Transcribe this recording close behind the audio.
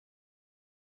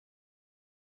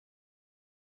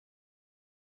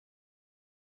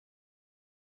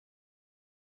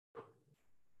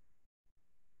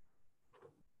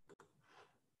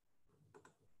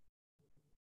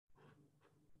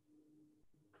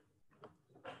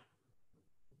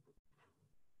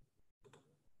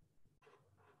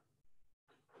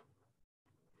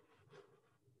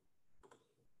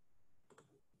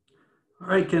All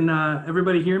right, can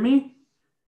everybody hear me?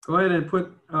 Go ahead and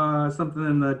put something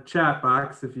in the chat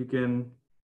box if you can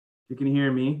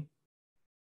hear me.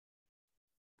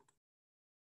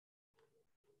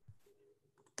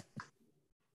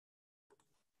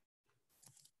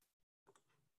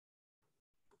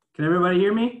 Can everybody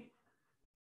hear me?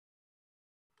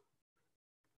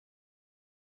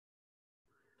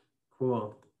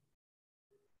 Cool.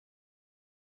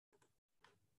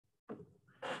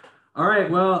 All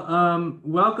right, well,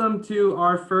 welcome to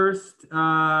our first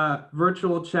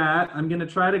virtual chat. I'm gonna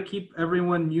try to keep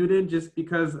everyone muted just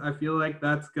because I feel like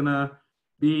that's gonna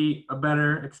be a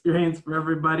better experience for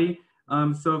everybody.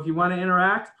 So if you wanna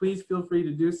interact, please feel free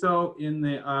to do so in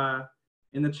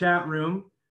the chat room.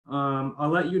 I'll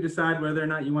let you decide whether or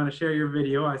not you wanna share your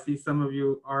video. I see some of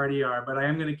you already are, but I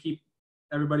am gonna keep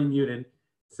everybody muted.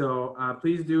 So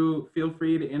please do feel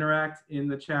free to interact in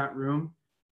the chat room.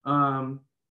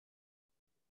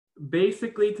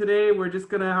 Basically today we're just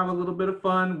gonna have a little bit of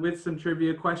fun with some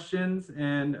trivia questions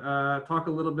and talk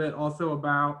a little bit also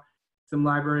about some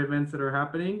library events that are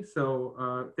happening.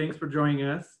 So thanks for joining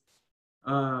us.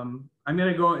 I'm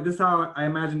gonna go, this is how I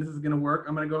imagine this is gonna work.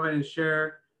 I'm gonna go ahead and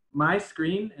share my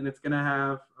screen and it's gonna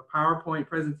have a PowerPoint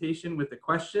presentation with the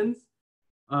questions.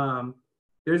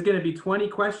 There's gonna be 20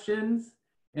 questions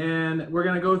and we're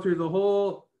gonna go through the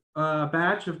whole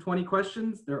batch of 20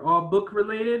 questions. They're all book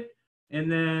related. And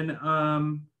then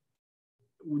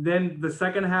the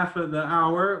second half of the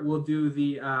hour, we'll do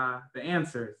the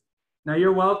answers. Now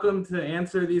you're welcome to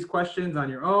answer these questions on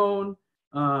your own.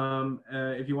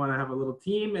 If you want to have a little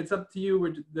team, it's up to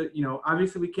you.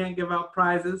 Obviously we can't give out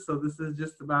prizes, so this is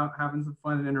just about having some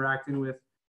fun and interacting with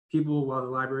people while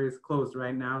the library is closed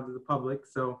right now to the public.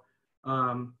 So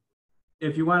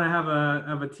if you want to have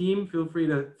a team, feel free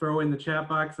to throw in the chat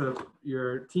box of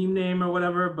your team name or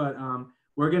whatever. But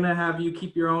we're gonna have you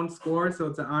keep your own score, so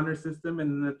it's an honor system.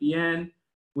 And then at the end,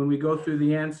 when we go through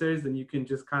the answers, then you can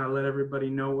just kind of let everybody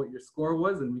know what your score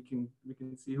was, and we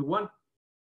can see who won.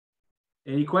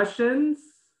 Any questions?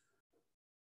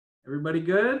 Everybody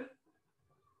good?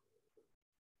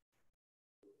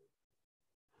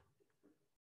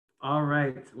 All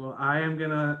right. Well, I am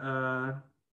gonna.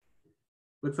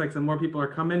 Looks like some more people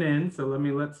are coming in, so let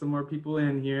me let some more people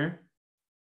in here.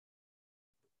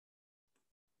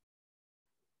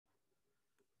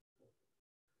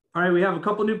 All right, we have a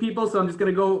couple new people, so I'm just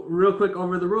gonna go real quick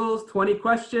over the rules. 20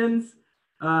 questions.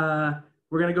 We're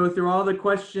gonna go through all the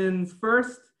questions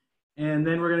first, and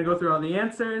then we're gonna go through all the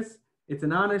answers. It's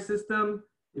an honor system.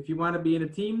 If you wanna be in a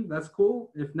team, that's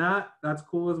cool. If not, that's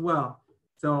cool as well.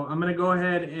 So I'm gonna go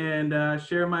ahead and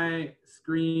share my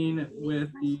screen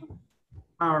with the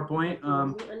PowerPoint.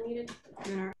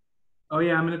 Oh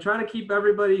yeah, I'm gonna try to keep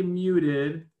everybody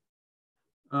muted.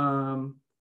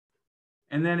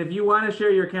 And then if you want to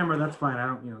share your camera, that's fine. I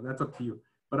don't, that's up to you.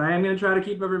 But I am going to try to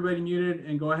keep everybody muted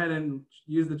and go ahead and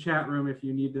use the chat room if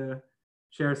you need to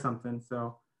share something.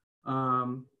 So,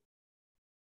 all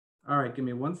right, give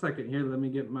me 1 second here. Let me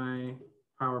get my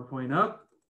PowerPoint up.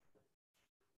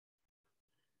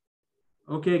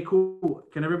 Okay, cool.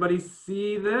 Can everybody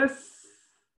see this?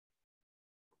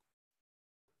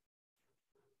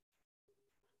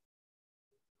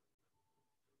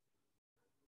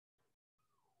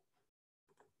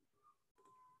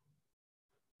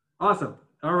 Awesome.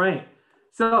 All right.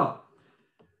 So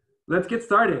let's get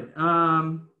started.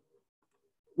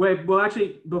 Wait, well,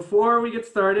 actually, before we get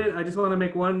started, I just want to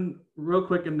make one real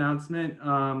quick announcement.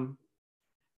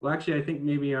 Well, actually, I think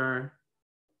maybe our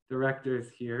director is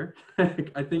here.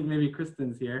 I think maybe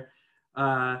Kristen's here.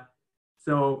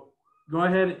 So go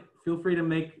ahead, feel free to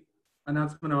make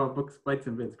announcement about books, bites,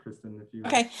 and bits, Kristen. If you.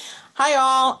 Okay. Hi,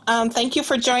 all. Thank you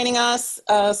for joining us.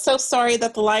 So sorry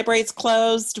that the library's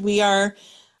closed. We are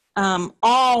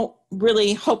all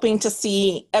really hoping to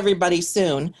see everybody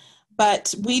soon.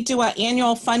 But we do an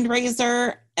annual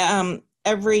fundraiser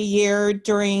every year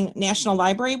during National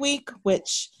Library Week,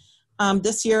 which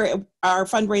this year our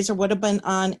fundraiser would have been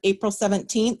on April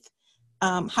 17th.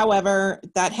 However,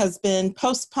 that has been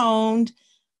postponed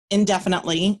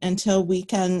indefinitely until we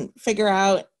can figure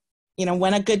out,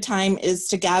 when a good time is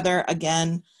to gather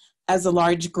again as a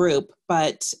large group.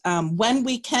 But when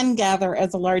we can gather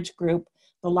as a large group,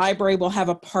 the library will have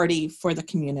a party for the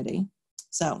community.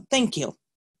 So thank you.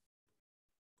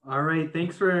 All right,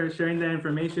 thanks for sharing that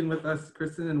information with us,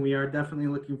 Kristen, and we are definitely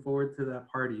looking forward to that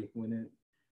party when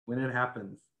it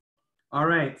happens. All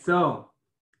right, so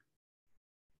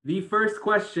the first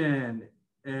question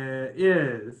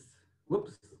is,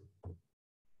 whoops.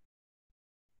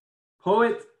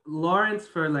 Poet Lawrence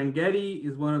Ferlinghetti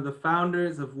is one of the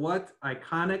founders of what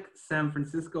iconic San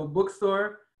Francisco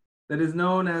bookstore? that is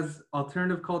known as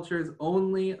alternative culture's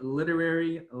only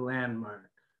literary landmark?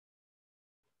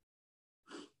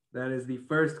 That is the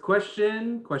first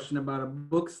question. Question about a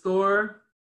bookstore.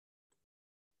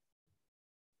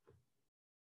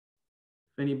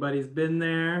 If anybody's been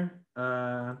there,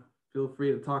 feel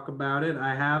free to talk about it.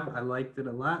 I have. I liked it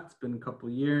a lot. It's been a couple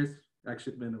years.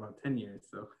 Actually, it's been about 10 years.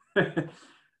 So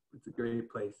it's a great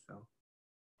place. So.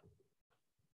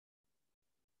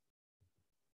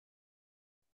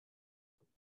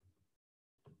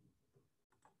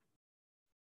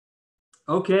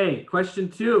 Okay, question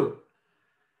 2.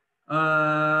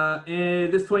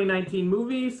 This 2019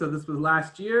 movie, so this was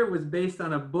last year, was based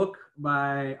on a book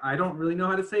by, I don't really know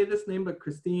how to say this name, but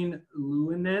Christine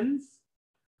Lunens.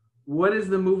 What is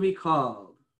the movie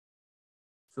called?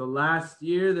 So last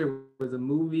year there was a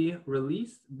movie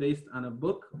released based on a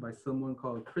book by someone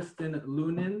called Kristen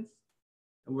Lunens,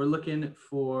 and we're looking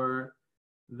for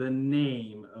the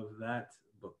name of that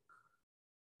book,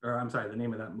 or I'm sorry, the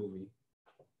name of that movie.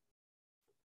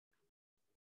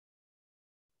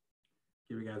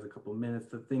 Give you guys a couple minutes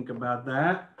to think about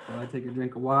that while I take a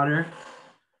drink of water.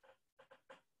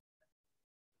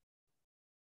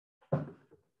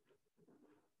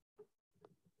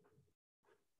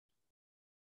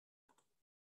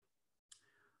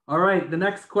 All right, the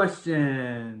next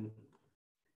question.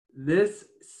 This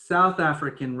South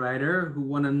African writer who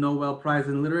won a Nobel Prize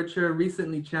in Literature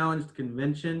recently challenged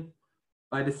convention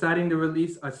by deciding to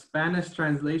release a Spanish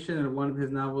translation of one of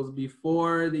his novels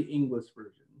before the English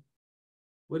version.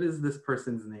 What is this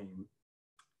person's name?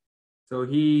 So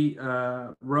he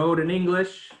wrote in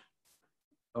English.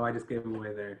 Oh, I just gave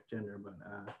away their gender, but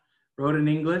wrote in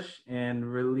English and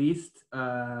released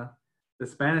the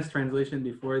Spanish translation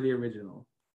before the original.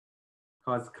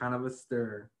 Caused kind of a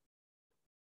stir.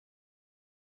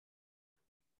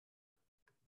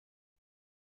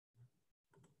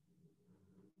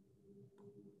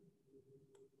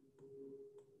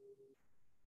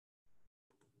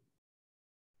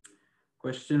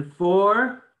 Question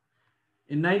 4.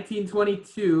 In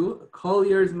 1922,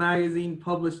 Collier's magazine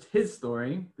published his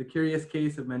story, The Curious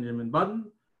Case of Benjamin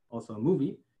Button, also a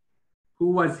movie. Who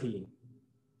was he?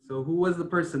 So who was the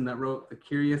person that wrote The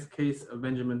Curious Case of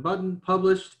Benjamin Button,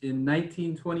 published in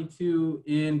 1922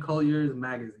 in Collier's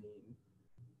magazine?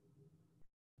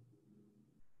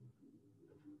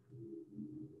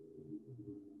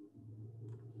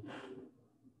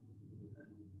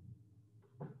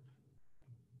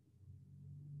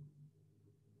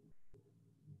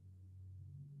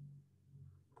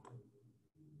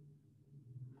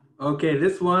 Okay,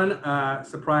 this one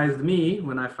surprised me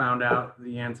when I found out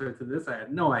the answer to this. I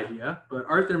had no idea, but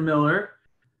Arthur Miller,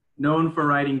 known for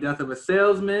writing Death of a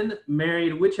Salesman,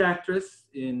 married which actress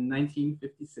in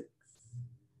 1956?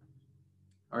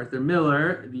 Arthur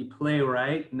Miller, the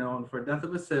playwright, known for Death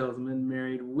of a Salesman,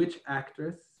 married which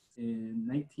actress in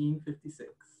 1956?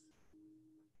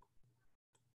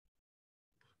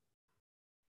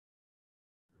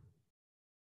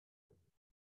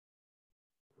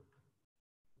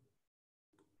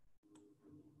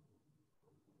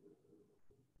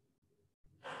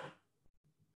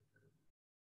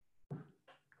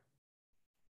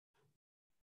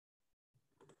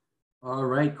 All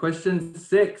right, question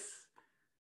 6.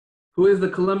 Who is the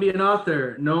Colombian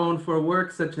author known for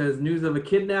works such as News of a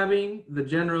Kidnapping, The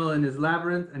General and His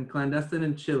Labyrinth, and Clandestine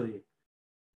in Chile?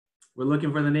 We're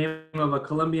looking for the name of a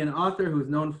Colombian author who's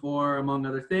known for, among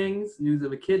other things, News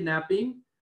of a Kidnapping,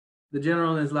 The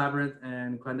General and His Labyrinth,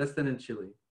 and Clandestine in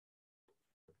Chile.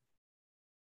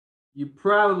 You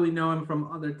probably know him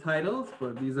from other titles,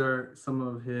 but these are some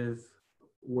of his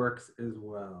works as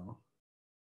well.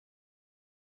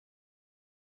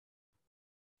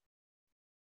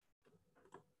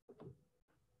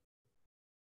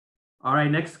 All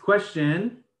right, next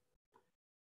question.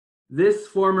 This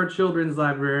former children's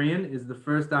librarian is the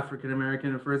first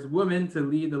African-American and first woman to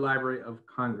lead the Library of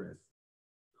Congress.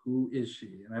 Who is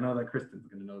she? And I know that Kristen's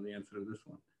going to know the answer to this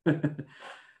one.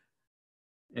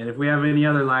 And if we have any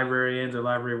other librarians or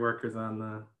library workers on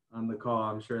the call,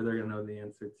 I'm sure they're going to know the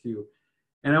answer too.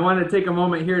 And I want to take a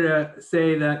moment here to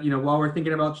say that, you know, while we're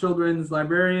thinking about children's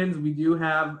librarians, we do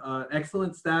have an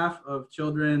excellent staff of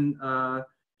children.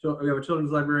 We have a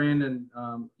children's librarian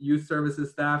and youth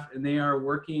services staff, and they are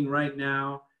working right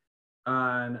now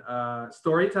on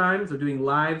story times. They're doing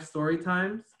live story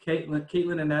times.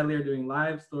 Caitlin and Natalie are doing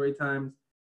live story times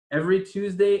every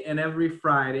Tuesday and every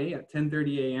Friday at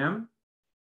 10:30 a.m.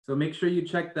 So make sure you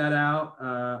check that out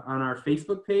on our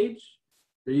Facebook page.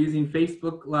 They're using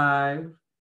Facebook Live.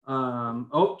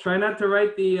 Oh, try not to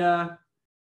write the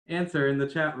answer in the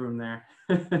chat room there.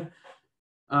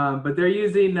 But they're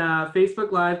using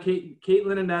Facebook Live.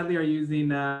 Caitlin and Natalie are using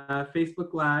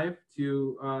Facebook Live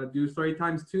to do story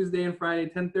times Tuesday and Friday,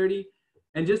 10:30.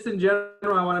 And just in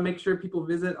general, I want to make sure people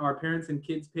visit our parents and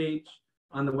kids page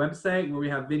on the website where we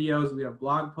have videos, we have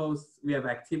blog posts, we have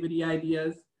activity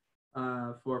ideas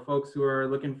for folks who are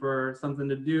looking for something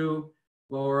to do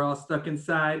while we're all stuck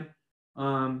inside.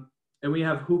 And we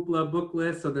have Hoopla book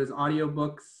lists, so there's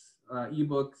audiobooks,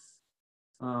 ebooks.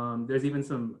 There's even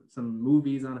some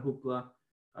movies on Hoopla.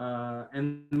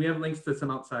 And we have links to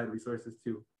some outside resources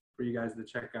too for you guys to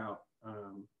check out.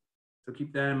 So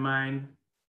keep that in mind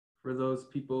for those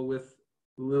people with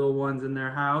little ones in their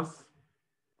house.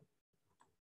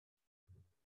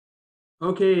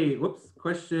 Okay, whoops,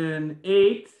 question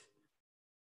 8.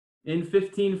 In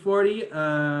 1540,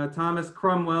 Thomas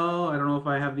Cromwell, I don't know if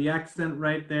I have the accent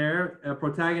right there, a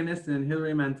protagonist in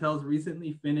Hilary Mantel's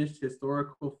recently finished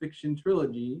historical fiction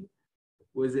trilogy,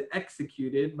 was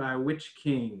executed by which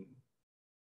king?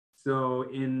 So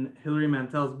in Hilary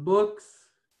Mantel's books,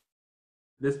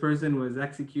 this person was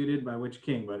executed by which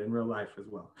king, but in real life as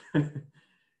well.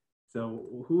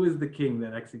 So who is the king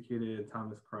that executed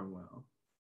Thomas Cromwell?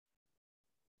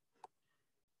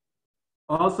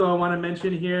 Also, I want to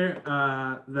mention here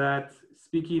that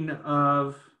speaking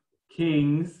of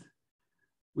kings,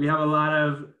 we have a lot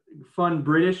of fun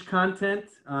British content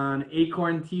on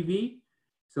Acorn TV.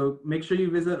 So make sure you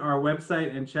visit our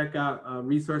website and check out a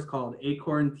resource called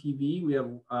Acorn TV. We have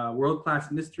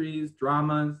world-class mysteries,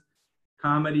 dramas,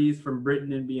 comedies from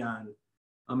Britain and beyond.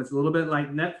 It's a little bit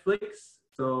like Netflix.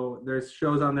 So there's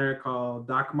shows on there called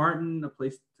Doc Martin, A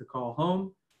Place to Call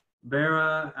Home,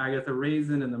 Vera, Agatha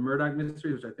Raisin, and the Murdoch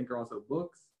Mysteries, which I think are also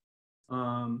books.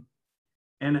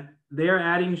 And they are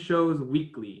adding shows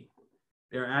weekly.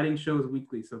 They're adding shows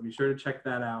weekly, so be sure to check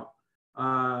that out.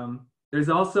 There's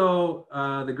also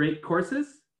the Great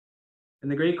Courses.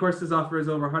 And the Great Courses offers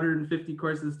over 150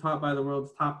 courses taught by the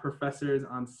world's top professors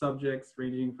on subjects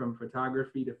ranging from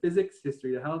photography to physics,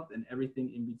 history to health, and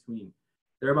everything in between.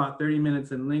 They're about 30 minutes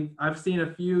in length. I've seen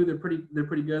a few, they're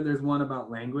pretty good. There's one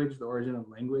about language, the origin of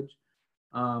language.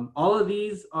 All of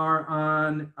these are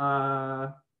on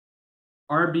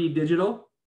RB Digital.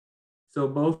 So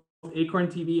both Acorn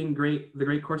TV and the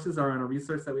Great Courses are on a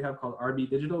resource that we have called RB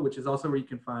Digital, which is also where you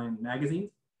can find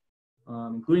magazines,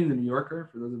 including the New Yorker.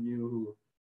 For those of you who are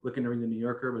looking to read the New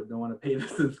Yorker but don't want to pay the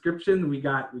subscription, we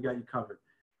got you covered.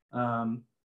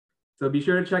 So be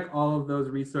sure to check all of those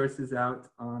resources out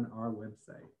on our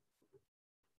website.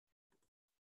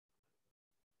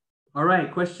 All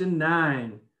right, question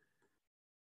 9.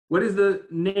 What is the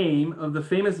name of the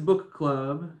famous book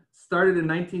club started in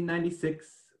 1996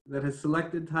 that has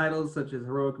selected titles such as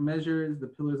Heroic Measures, The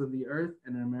Pillars of the Earth,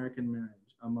 and An American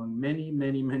Marriage, among many,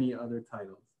 many, many other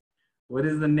titles? What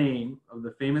is the name of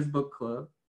the famous book club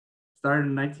started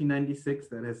in 1996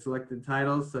 that has selected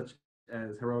titles such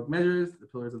as Heroic Measures, The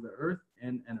Pillars of the Earth,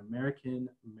 and An American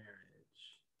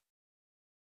Marriage?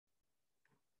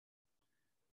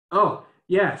 Oh,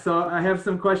 yeah, so I have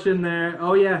some question there.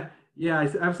 Oh, yeah, I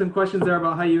have some questions there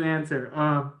about how you answer.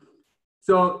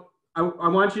 So I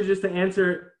want you just to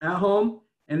answer at home,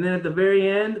 and then at the very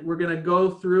end, we're gonna go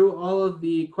through all of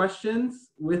the questions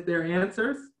with their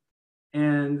answers,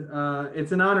 and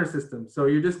it's an honor system. So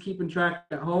you're just keeping track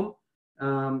at home,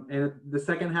 and the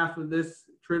second half of this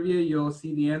trivia, you'll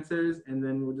see the answers, and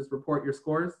then we'll just report your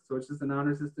scores. So it's just an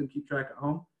honor system, keep track at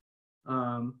home.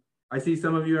 I see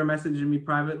some of you are messaging me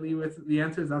privately with the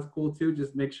answers. That's cool too.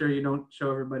 Just make sure you don't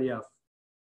show everybody else.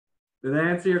 Did that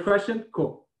answer your question?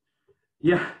 Cool.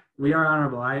 Yeah, we are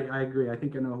honorable. I agree. I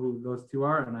think I know who those two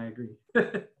are, and I agree.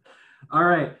 All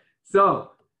right.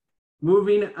 So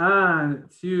moving on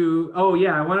to, oh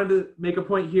yeah, I wanted to make a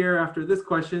point here after this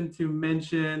question to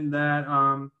mention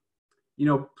that,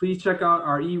 please check out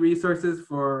our e-resources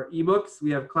for ebooks.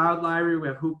 We have Cloud Library, we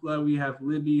have Hoopla, we have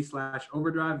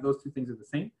Libby/Overdrive. Those two things are the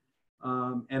same.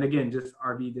 And again, just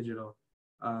RB Digital.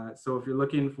 So if you're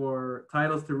looking for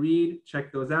titles to read,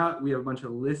 check those out. We have a bunch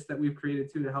of lists that we've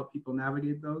created too to help people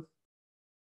navigate those.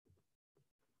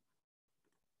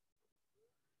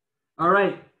 All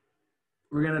right,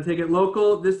 we're gonna take it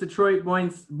local. This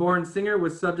Detroit-born singer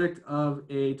was subject of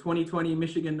a 2020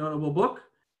 Michigan notable book.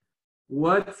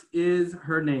 What is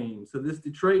her name? So this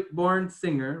Detroit-born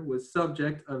singer was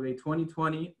subject of a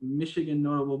 2020 Michigan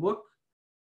notable book.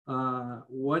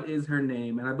 What is her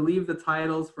name? And I believe the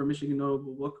titles for Michigan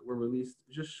notable book were released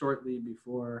just shortly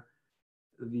before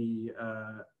the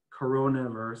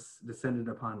coronavirus descended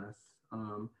upon us.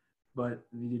 But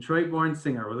the Detroit-born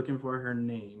singer, we're looking for her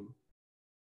name.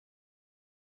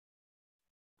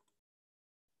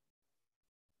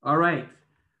 All right.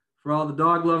 For all the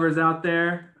dog lovers out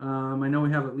there, I know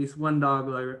we have at least one dog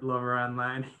lover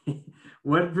online.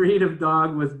 What breed of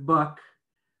dog was Buck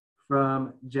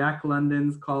from Jack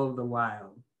London's Call of the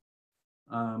Wild?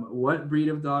 What breed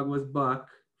of dog was Buck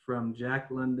from Jack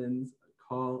London's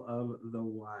Call of the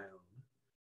Wild?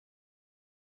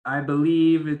 I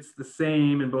believe it's the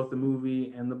same in both the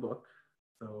movie and the book,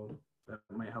 so that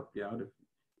might help you out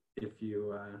if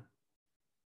you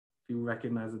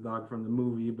recognize the dog from the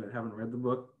movie but haven't read the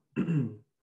book.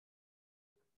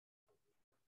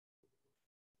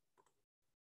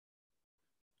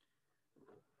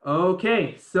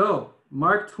 Okay, so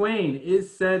Mark Twain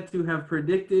is said to have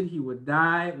predicted he would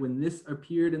die when this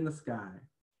appeared in the sky.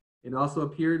 It also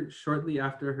appeared shortly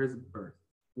after his birth.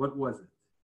 What was it?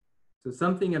 So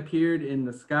something appeared in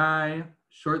the sky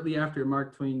shortly after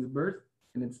Mark Twain's birth,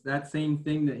 and it's that same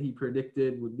thing that he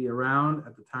predicted would be around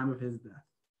at the time of his death.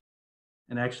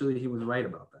 And actually, he was right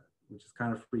about that, which is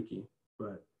kind of freaky.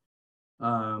 But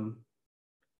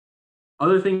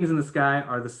other things in the sky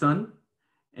are the sun.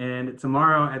 And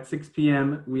tomorrow at 6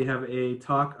 p.m., we have a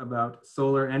talk about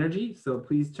solar energy. So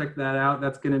please check that out.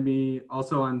 That's going to be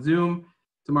also on Zoom.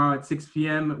 Tomorrow at 6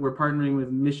 p.m., we're partnering with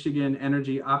Michigan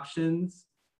Energy Options.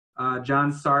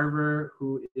 John Sarver,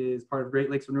 who is part of Great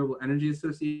Lakes Renewable Energy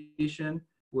Association,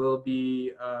 will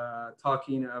be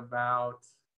talking about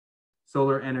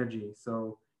solar energy.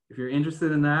 So if you're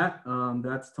interested in that,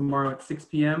 that's tomorrow at 6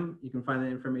 p.m. You can find that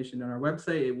information on our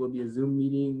website. It will be a Zoom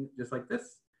meeting just like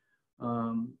this.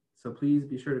 So please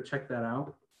be sure to check that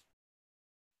out.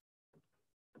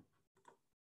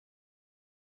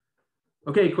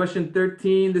 Okay, question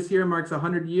 13. This year marks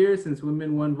 100 years since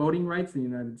women won voting rights in the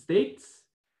United States.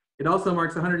 It also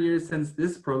marks 100 years since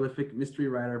this prolific mystery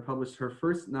writer published her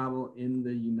first novel in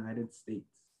the United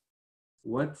States.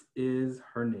 What is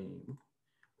her name?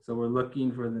 So we're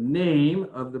looking for the name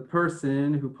of the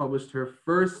person who published her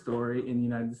first story in the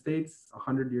United States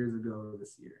 100 years ago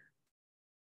this year.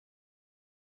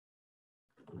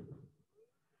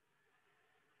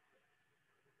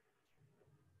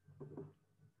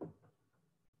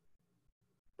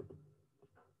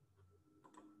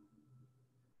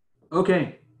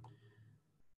 Okay.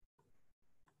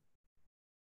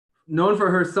 Known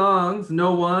for her songs,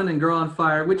 No One and Girl on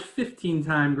Fire, which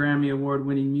 15-time Grammy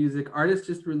Award-winning music artist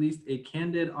just released a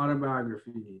candid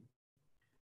autobiography?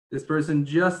 This person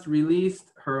just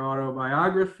released her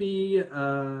autobiography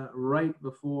right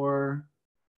before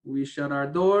we shut our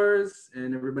doors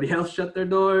and everybody else shut their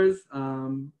doors.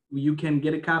 You can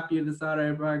get a copy of this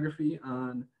autobiography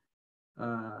on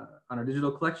our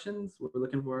digital collections. We're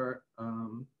looking for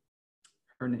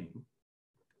her name.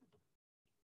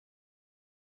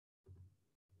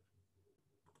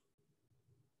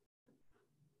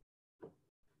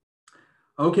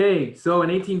 Okay, so in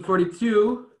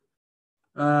 1842,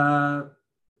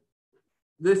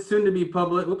 this soon-to-be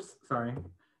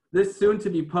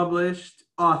published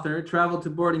author traveled to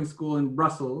boarding school in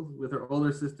Brussels with her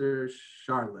older sister,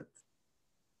 Charlotte.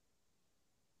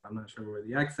 I'm not sure where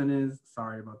the accent is.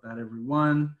 Sorry about that,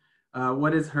 everyone.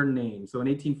 What is her name? So in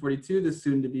 1842, this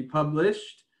soon-to-be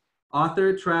published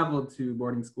author traveled to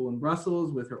boarding school in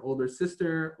Brussels with her older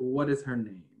sister. What is her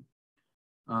name?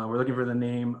 We're looking for the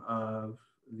name of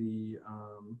the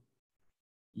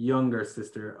younger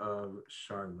sister of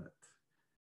Charlotte.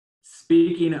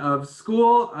 Speaking of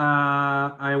school,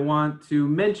 I want to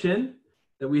mention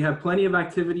that we have plenty of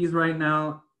activities right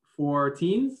now for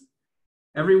teens.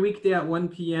 Every weekday at 1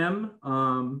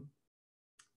 p.m.,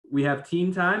 we have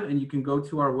teen time, and you can go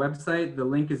to our website. The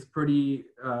link is pretty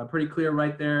clear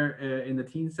right there in the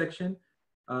teen section.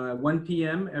 1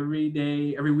 p.m. every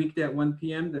weekday at 1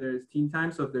 p.m. there's teen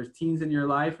time. So if there's teens in your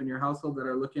life, in your household that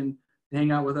are looking to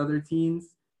hang out with other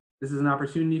teens, this is an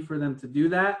opportunity for them to do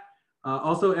that.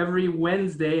 Also, every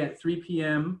Wednesday at 3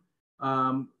 p.m.,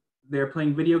 they're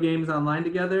playing video games online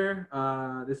together.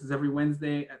 This is every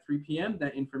Wednesday at 3 p.m.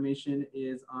 That information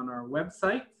is on our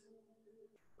website.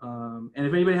 And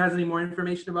if anybody has any more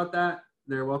information about that,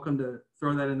 they're welcome to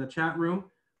throw that in the chat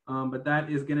room. But that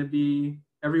is going to be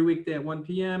every weekday at 1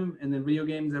 p.m. and then video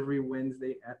games every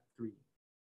Wednesday at 3.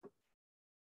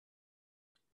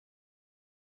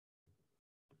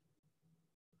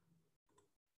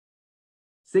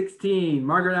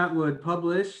 Margaret Atwood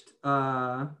published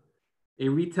a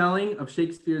retelling of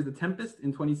Shakespeare's The Tempest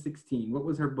in 2016. What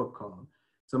was her book called?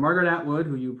 So Margaret Atwood,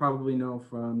 who you probably know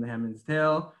from The Handmaid's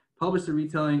Tale, published a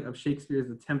retelling of Shakespeare's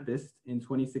The Tempest in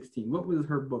 2016. What was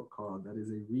her book called? That is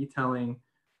a retelling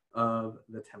of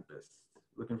The Tempest.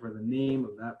 Looking for the name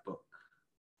of that book.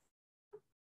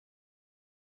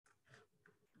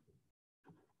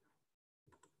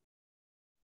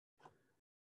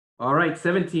 All right,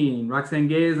 17. Roxane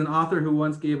Gay is an author who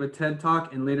once gave a TED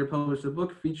Talk and later published a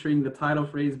book featuring the title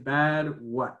phrase, bad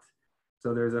what?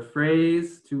 So there's a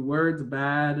phrase, 2 words,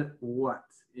 bad what,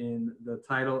 in the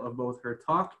title of both her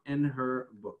talk and her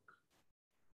book.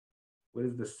 What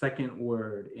is the second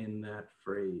word in that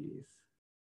phrase?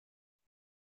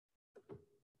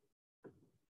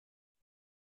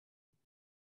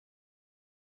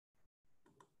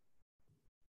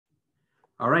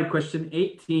 All right, question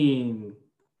 18.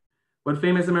 What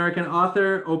famous American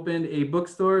author opened a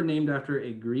bookstore named after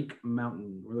a Greek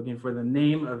mountain? We're looking for the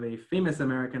name of a famous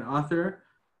American author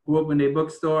who opened a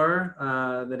bookstore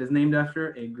that is named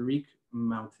after a Greek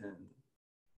mountain.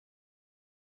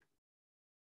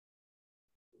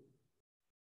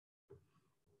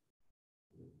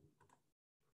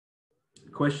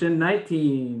 Question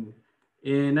 19.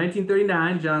 In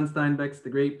 1939, John Steinbeck's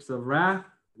The Grapes of Wrath,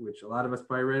 which a lot of us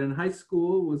probably read in high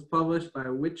school, was published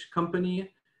by which company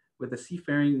with a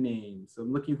seafaring name? So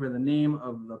I'm looking for the name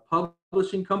of the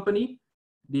publishing company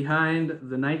behind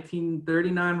the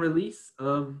 1939 release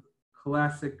of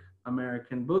classic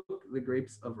American book, The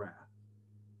Grapes of Wrath.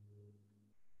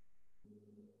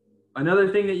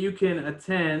 Another thing that you can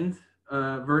attend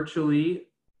virtually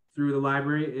through the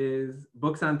library is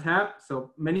Books on Tap. So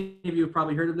many of you have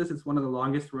probably heard of this. It's one of the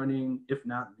longest running, if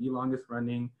not the longest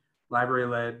running,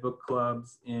 library-led book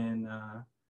clubs in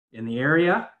the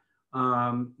area.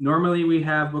 Normally we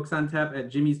have Books on Tap at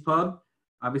Jimmy's Pub.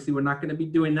 Obviously we're not going to be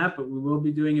doing that, but we will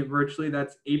be doing it virtually.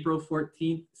 That's April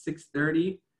 14th,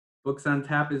 6:30. Books on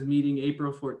Tap is meeting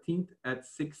April 14th at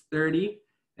 6:30.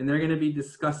 And they're going to be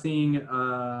discussing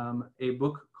a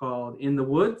book called In the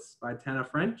Woods by Tana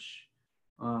French.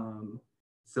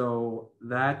 So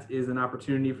that is an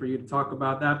opportunity for you to talk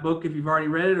about that book if you've already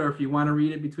read it, or if you want to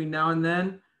read it between now and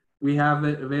then. We have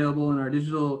it available in our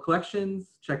digital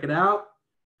collections. Check it out.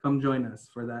 Come join us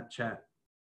for that chat.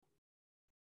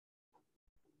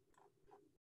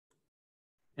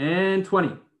 And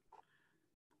 20.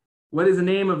 What is the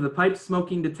name of the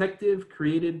pipe-smoking detective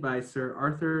created by Sir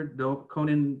Arthur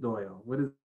Conan Doyle? What is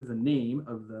the name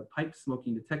of the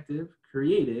pipe-smoking detective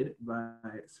created by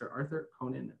Sir Arthur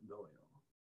Conan Doyle?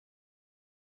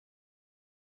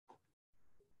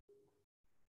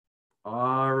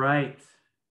 All right.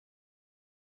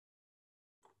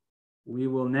 We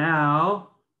will now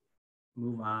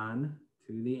move on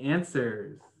to the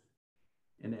answers.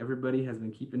 And everybody has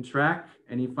been keeping track.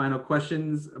 Any final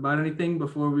questions about anything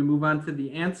before we move on to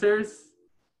the answers?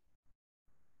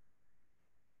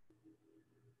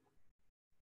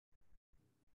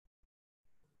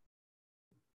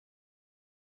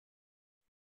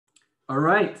 All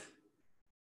right.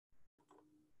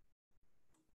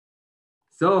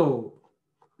 So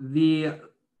the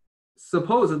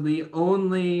supposedly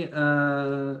only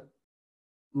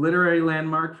literary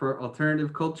landmark for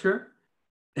alternative culture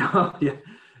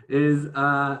is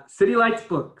City Lights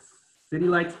Books. City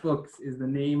Lights Books is the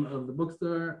name of the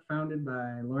bookstore founded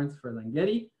by Lawrence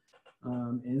Ferlinghetti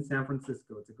in San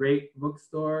Francisco. It's a great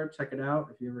bookstore. Check it out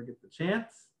if you ever get the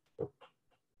chance.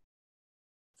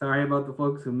 Sorry about the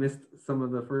folks who missed some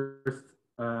of the first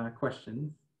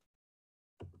questions.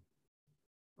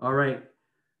 All right.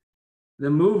 The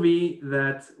movie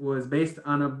that was based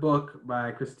on a book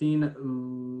by Christine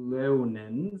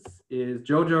Leonens is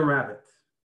Jojo Rabbit.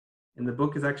 And the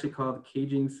book is actually called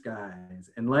Caging Skies.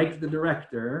 And like the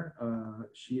director,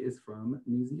 she is from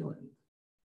New Zealand.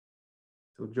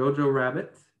 So Jojo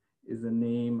Rabbit is the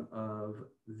name of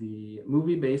the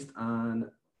movie based on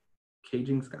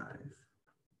Caging Skies.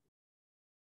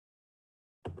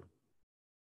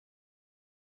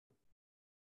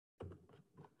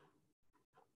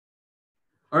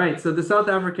 All right, so the South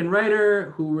African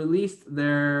writer who released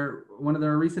one of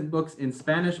their recent books in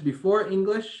Spanish before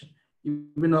English,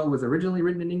 even though it was originally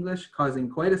written in English, causing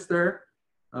quite a stir,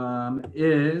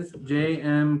 is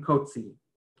J.M. Coetzee.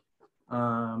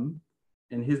 And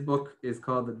his book is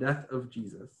called The Death of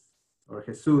Jesus, or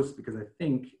Jesus, because I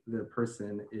think the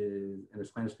person is in a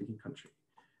Spanish-speaking country.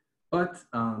 But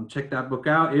check that book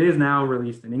out. It is now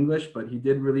released in English, but he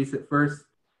did release it first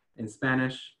in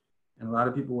Spanish. And a lot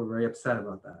of people were very upset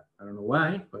about that. I don't know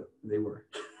why, but they were.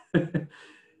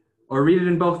 Or read it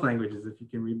in both languages if you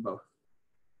can read both.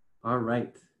 All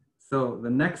right. So the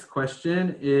next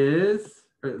question is,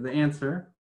 or the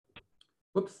answer.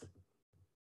 Whoops.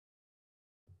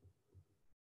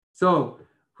 So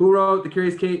who wrote The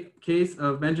Curious Case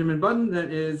of Benjamin Button?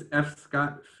 That is F.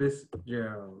 Scott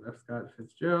Fitzgerald. F. Scott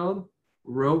Fitzgerald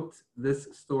wrote this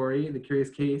story, The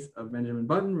Curious Case of Benjamin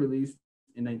Button, released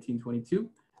in 1922.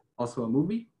 Also a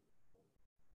movie.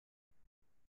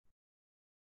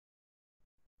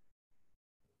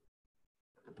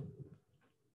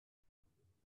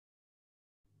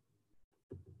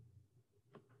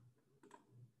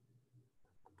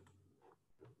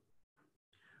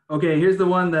 Okay, here's the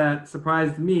one that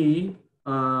surprised me.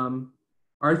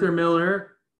 Arthur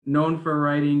Miller, known for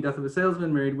writing Death of a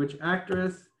Salesman, married which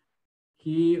actress?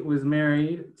 He was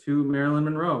married to Marilyn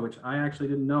Monroe, which I actually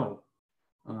didn't know.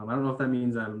 I don't know if that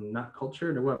means I'm not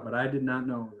cultured or what, but I did not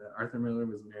know that Arthur Miller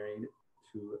was married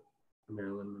to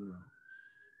Marilyn Monroe.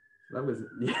 That was,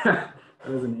 yeah,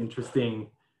 that was an interesting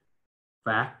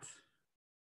fact.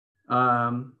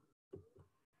 Number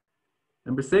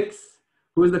 6,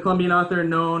 who is the Colombian author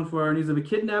known for News of a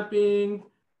Kidnapping,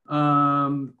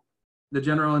 The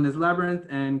General in His Labyrinth,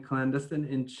 and Clandestine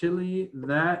in Chile?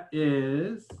 That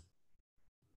is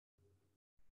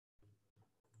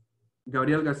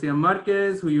Gabriel Garcia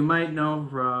Marquez, who you might know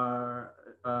for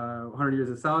 100 Years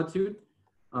of Solitude.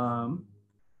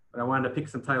 But I wanted to pick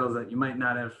some titles that you might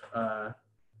not have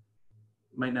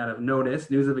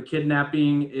noticed. News of a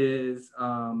Kidnapping is,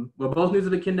 well, both News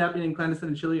of a Kidnapping and Clandestine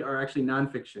in Chile are actually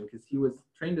nonfiction because he was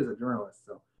trained as a journalist.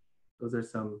 So those are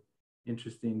some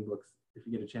interesting books. If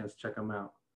you get a chance, check them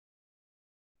out.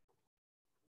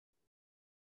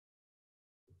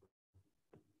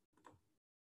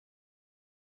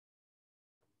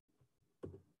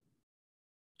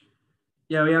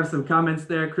 Yeah, we have some comments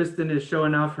there. Kristen is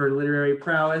showing off her literary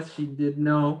prowess. She did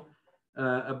know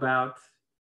about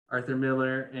Arthur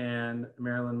Miller and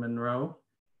Marilyn Monroe.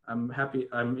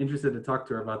 I'm interested to talk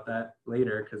to her about that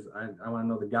later because I want to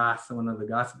know the gossip. I want to know the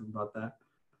gossip about that.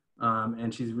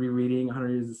 And she's rereading 100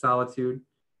 Years of Solitude.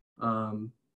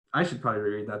 I should probably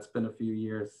reread that. It's been a few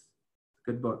years.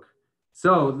 Good book.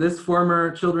 So this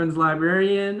former children's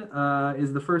librarian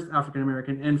is the first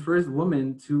African-American and first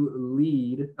woman to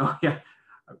lead,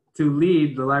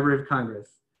 the Library of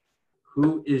Congress.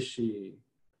 Who is she?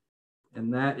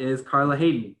 And that is Carla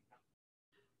Hayden.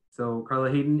 So Carla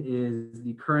Hayden is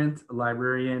the current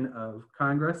Librarian of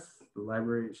Congress.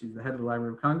 She's the head of the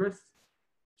Library of Congress.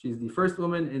 She's the first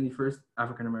woman and the first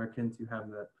African-American to have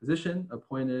that position,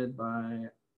 appointed by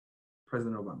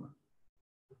President Obama.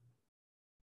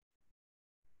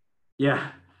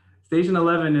 Yeah, Station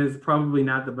 11 is probably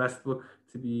not the best book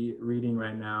to be reading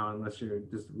right now unless you're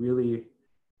just really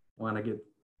want to get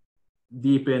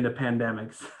deep into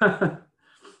pandemics.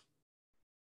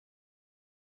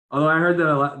 Although I heard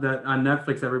that on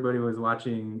Netflix, everybody was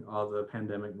watching all the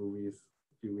pandemic movies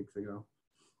a few weeks ago.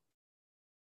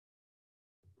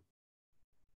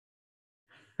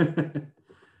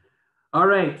 All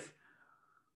right.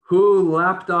 Who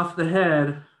lopped off the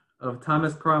head of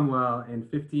Thomas Cromwell in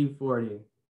 1540?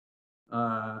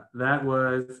 That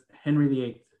was Henry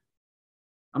VIII.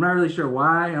 I'm not really sure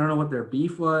why. I don't know what their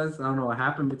beef was. I don't know what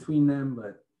happened between them,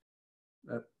 but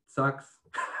that sucks.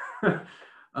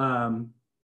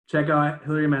 Check out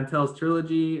Hilary Mantel's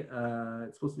trilogy.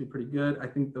 It's supposed to be pretty good. I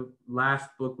think the last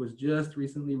book was just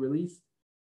recently released.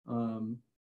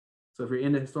 So if you're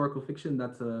into historical fiction,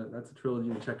 that's a trilogy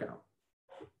to check out.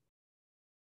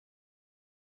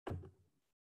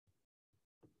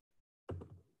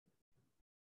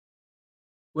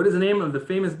 What is the name of the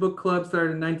famous book club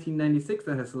started in 1996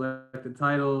 that has selected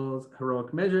titles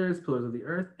Heroic Measures, Pillars of the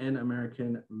Earth, and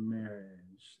American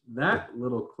Marriage? That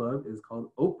little club is called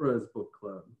Oprah's Book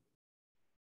Club.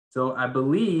 So I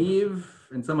believe,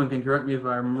 and someone can correct me if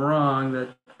I'm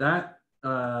wrong, that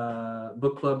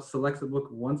book club selects a book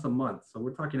once a month. So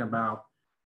we're talking about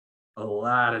a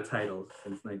lot of titles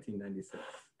since 1996.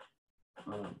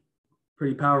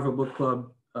 Pretty powerful book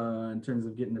club in terms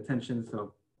of getting attention.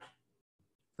 So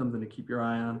something to keep your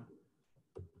eye on.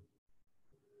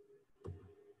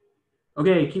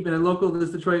 Okay, keeping it local, this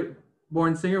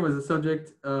Detroit-born singer was the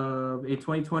subject of a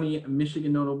 2020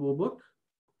 Michigan notable book.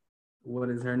 What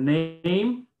is her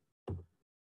name?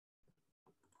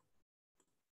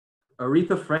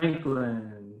 Aretha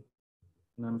Franklin.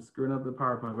 And I'm screwing up the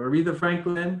PowerPoint, but Aretha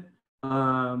Franklin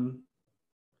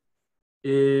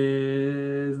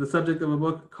is the subject of a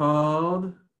book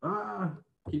called,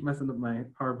 keep messing up my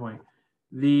PowerPoint,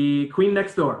 The Queen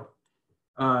Next Door.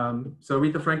 So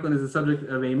Aretha Franklin is the subject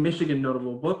of a Michigan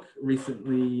notable book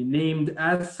recently named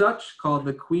as such called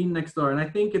The Queen Next Door. And I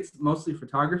think it's mostly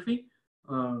photography.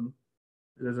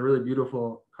 There's a really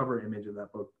beautiful cover image of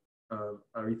that book of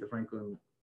Aretha Franklin.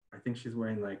 I think she's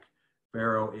wearing like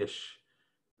pharaoh-ish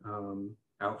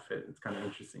outfit. It's kind of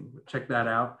interesting. But check that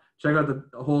out. Check out the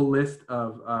whole list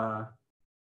of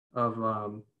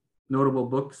notable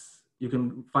books. You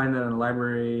can find that on the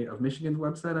Library of Michigan's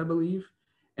website, I believe.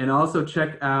 And also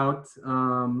check out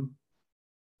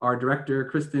our director,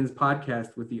 Kristen's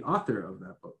podcast with the author of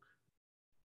that book.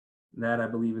 That I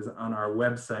believe is on our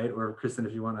website, or Kristen,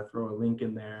 if you want to throw a link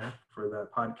in there for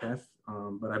that podcast.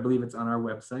 But I believe it's on our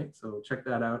website. So check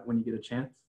that out when you get a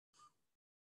chance.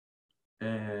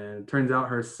 And it turns out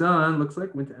her son looks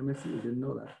like went to MSU. Didn't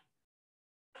know that.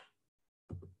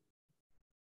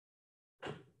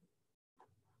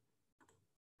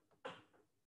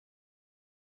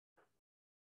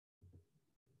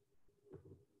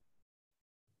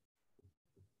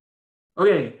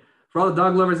 Okay, for all the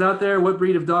dog lovers out there, what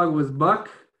breed of dog was Buck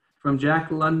from Jack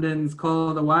London's Call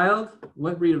of the Wild?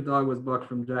 What breed of dog was Buck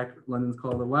from Jack London's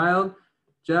Call of the Wild?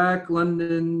 Jack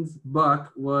London's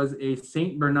Buck was a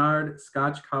Saint Bernard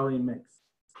Scotch Collie mix.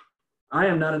 I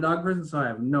am not a dog person, so I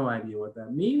have no idea what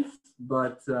that means,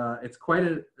 but it's quite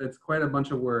a bunch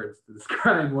of words to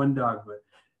describe one dog. But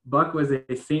Buck was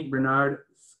a Saint Bernard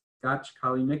Scotch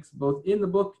Collie mix, both in the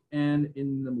book and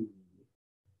in the movie.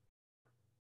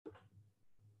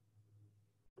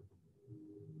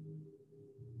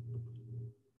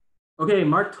 Okay,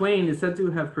 Mark Twain is said to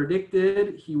have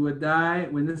predicted he would die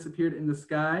when this appeared in the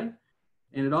sky,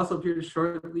 and it also appeared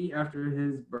shortly after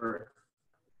his birth.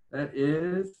 That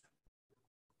is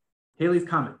Halley's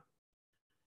Comet.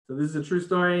 So this is a true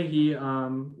story. He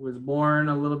was born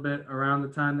a little bit around the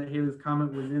time that Halley's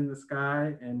Comet was in the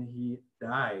sky, and he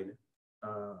died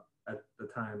at the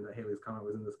time that Halley's Comet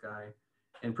was in the sky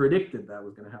and predicted that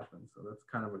was going to happen. So that's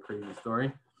kind of a crazy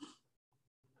story.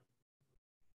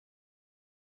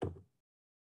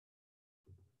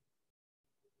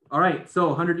 All right, so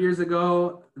 100 years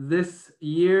ago, this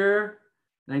year,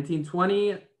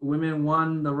 1920, women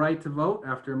won the right to vote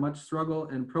after much struggle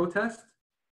and protest.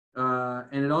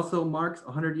 And it also marks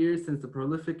 100 years since the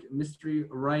prolific mystery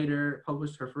writer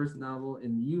published her first novel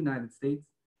in the United States.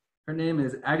 Her name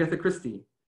is Agatha Christie,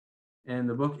 and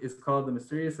the book is called The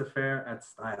Mysterious Affair at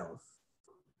Styles.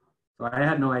 So I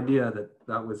had no idea that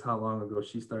that was how long ago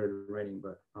she started writing,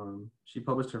 but she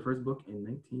published her first book in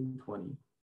 1920.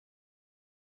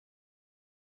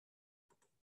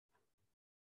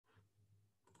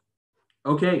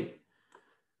 Okay,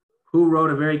 who wrote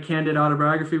a very candid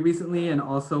autobiography recently and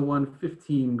also won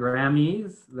 15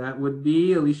 Grammys? That would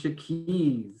be Alicia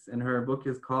Keys, and her book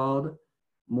is called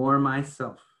More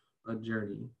Myself, A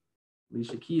Journey.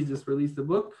 Alicia Keys just released a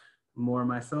book, More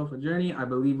Myself, A Journey. I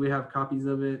believe we have copies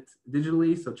of it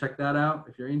digitally, so check that out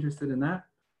if you're interested in that.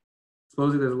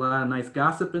 Supposedly there's a lot of nice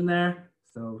gossip in there,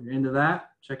 so if you're into that,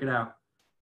 check it out.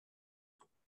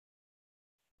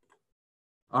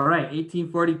 All right,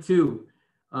 1842.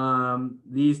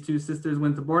 These two sisters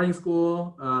went to boarding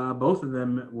school. Both of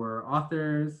them were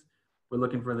authors. We're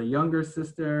looking for the younger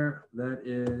sister. That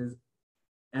is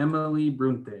Emily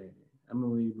Bronte.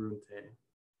 Emily Bronte,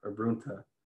 or Brunta,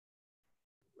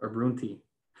 or Brunty.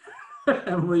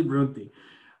 Emily Bronte.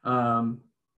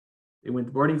 They went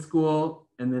to boarding school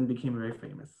and then became very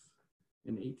famous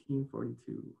in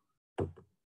 1842.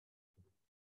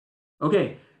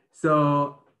 Okay,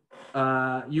 so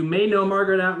you may know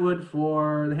Margaret Atwood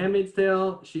for The Handmaid's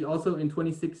Tale. She also in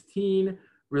 2016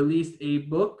 released a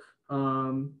book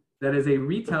that is a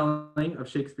retelling of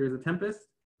Shakespeare's The Tempest.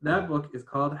 That book is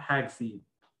called Hagseed.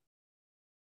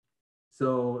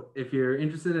 So if you're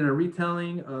interested in a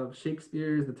retelling of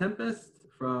Shakespeare's The Tempest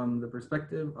from the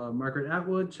perspective of Margaret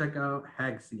Atwood, check out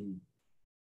Hagseed.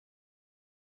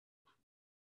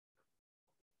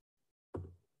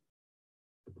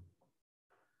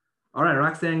 All right,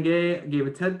 Roxane Gay gave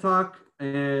a TED Talk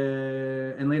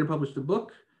and later published a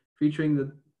book featuring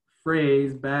the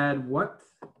phrase bad what?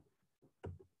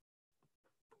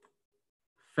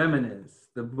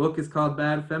 Feminist. The book is called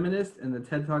Bad Feminist and the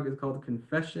TED Talk is called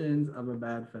Confessions of a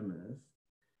Bad Feminist.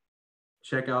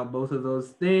 Check out both of those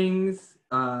things.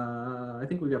 I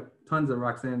think we got tons of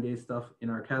Roxane Gay stuff in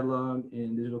our catalog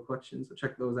in digital collections, so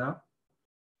check those out.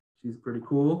 She's pretty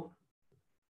cool.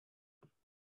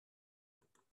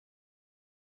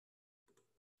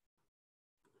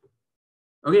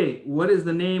 Okay, what is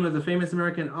the name of the famous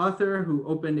American author who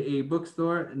opened a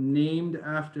bookstore named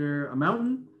after a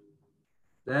mountain?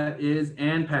 That is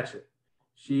Ann Patchett.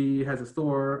 She has a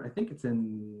store, I think it's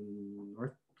in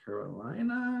North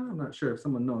Carolina. I'm not sure. If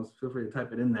someone knows, feel free to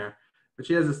type it in there. But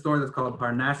she has a store that's called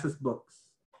Parnassus Books.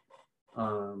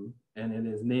 And it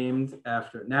is named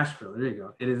after Nashville. There you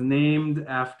go. It is named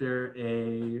after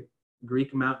a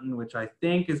Greek mountain, which I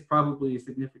think is probably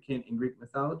significant in Greek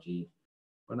mythology,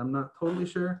 but I'm not totally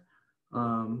sure.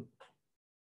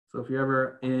 So if you're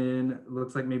ever in,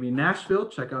 looks like maybe Nashville,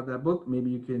 check out that book. Maybe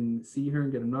you can see her and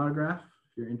get an autograph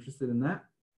if you're interested in that.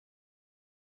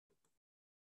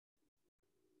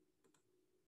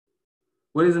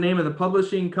 What is the name of the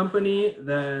publishing company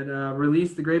that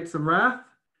released The Grapes of Wrath?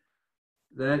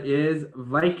 That is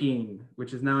Viking,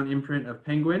 which is now an imprint of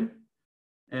Penguin.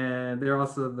 And they're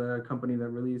also the company that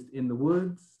released In the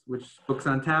Woods, which Books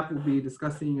on Tap will be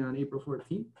discussing on April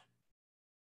 14th.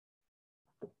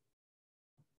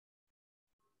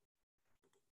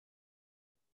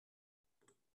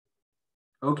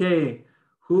 Okay,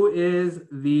 who is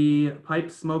the pipe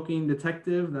smoking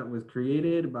detective that was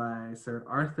created by Sir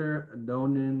Arthur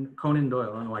Conan Doyle?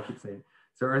 I don't know why I keep saying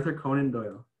Sir Arthur Conan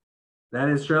Doyle. That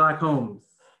is Sherlock Holmes.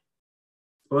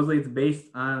 Supposedly it's based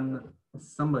on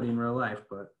somebody in real life,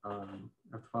 but I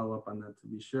have to follow up on that to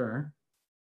be sure.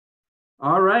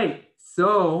 All right,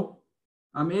 so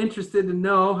I'm interested to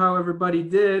know how everybody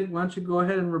did. Why don't you go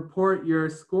ahead and report your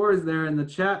scores there in the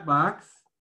chat box.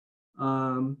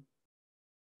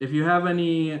 If you have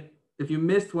any, if you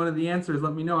missed one of the answers,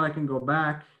 let me know. I can go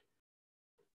back.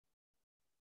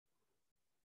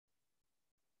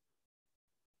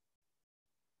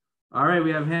 All right,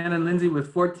 we have Hannah and Lindsay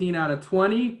with 14 out of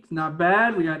 20. It's not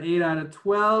bad. We got 8 out of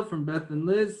 12 from Beth and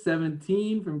Liz,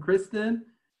 17 from Kristen,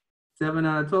 7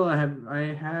 out of 12. I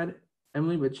had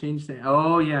Emily, but changed to,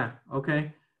 oh yeah,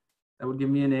 okay. That would give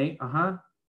me an 8, All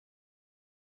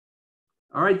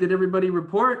right, did everybody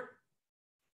report?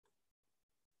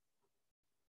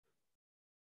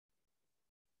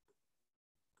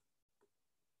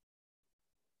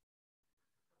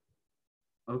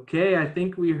 Okay, I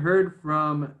think we heard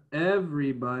from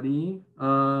everybody.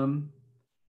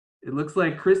 It looks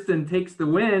like Kristen takes the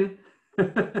win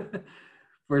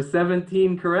for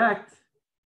 17 correct.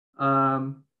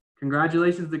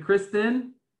 Congratulations to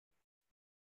Kristen.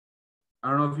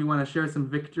 I don't know if you want to share some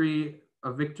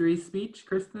a victory speech,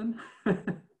 Kristen.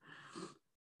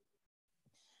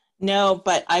 No,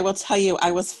 but I will tell you,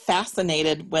 I was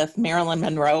fascinated with Marilyn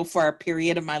Monroe for a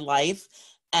period of my life,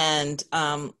 and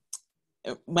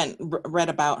read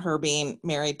about her being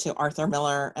married to Arthur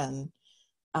Miller, and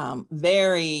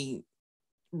very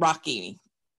rocky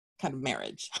kind of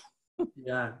marriage.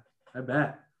 Yeah, I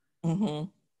bet. Mm-hmm.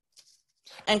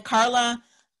 And Carla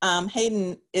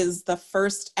Hayden is the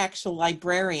first actual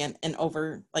librarian in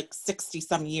over like 60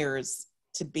 some years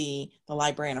to be the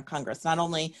Librarian of Congress. Not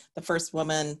only the first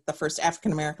woman, the first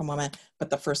African-American woman, but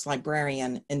the first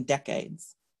librarian in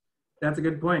decades. That's a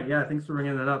good point. Yeah, thanks for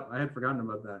bringing that up. I had forgotten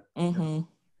about that. Mm-hmm.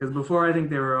 Because before I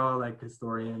think they were all like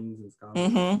historians and scholars.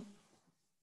 Mm-hmm.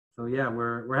 So yeah,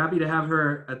 we're happy to have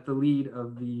her at the lead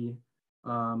of the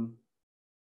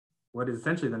what is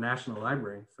essentially the National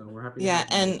Library. So we're happy. Yeah,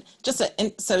 and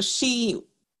so she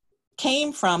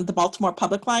came from the Baltimore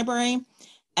Public Library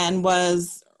and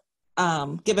was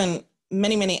given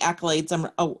many accolades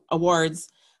and awards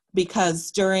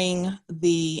because during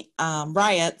the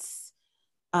riots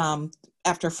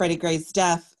after Freddie Gray's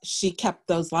death, she kept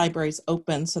those libraries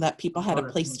open so that people had a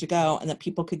place to go and that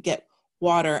people could get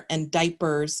water and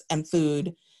diapers and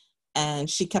food. And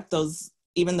she kept those,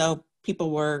 even though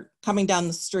people were coming down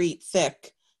the street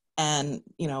thick and,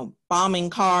 bombing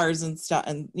cars and stuff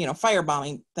and,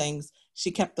 firebombing things,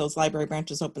 she kept those library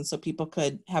branches open so people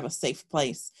could have a safe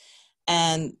place.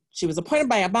 And she was appointed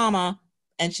by Obama,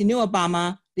 and she knew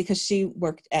Obama because she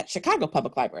worked at Chicago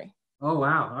Public Library. Oh,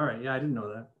 wow. All right. Yeah, I didn't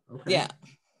know that. Okay. Yeah.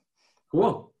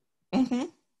 Cool. Mm-hmm.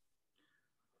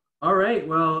 All right.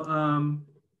 Well,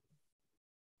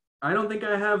 I don't think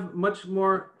I have much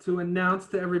more to announce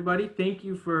to everybody. Thank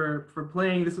you for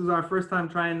playing. This was our first time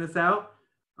trying this out.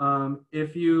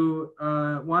 If you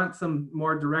want some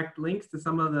more direct links to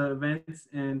some of the events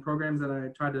and programs that I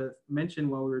tried to mention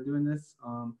while we were doing this,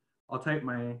 I'll type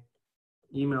my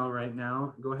email right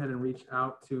now. Go ahead and reach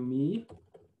out to me.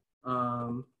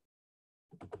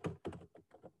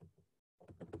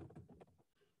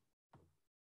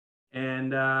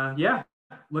 Yeah,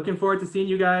 looking forward to seeing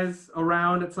you guys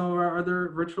around at some of our other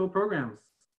virtual programs.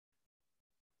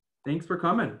 Thanks for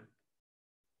coming.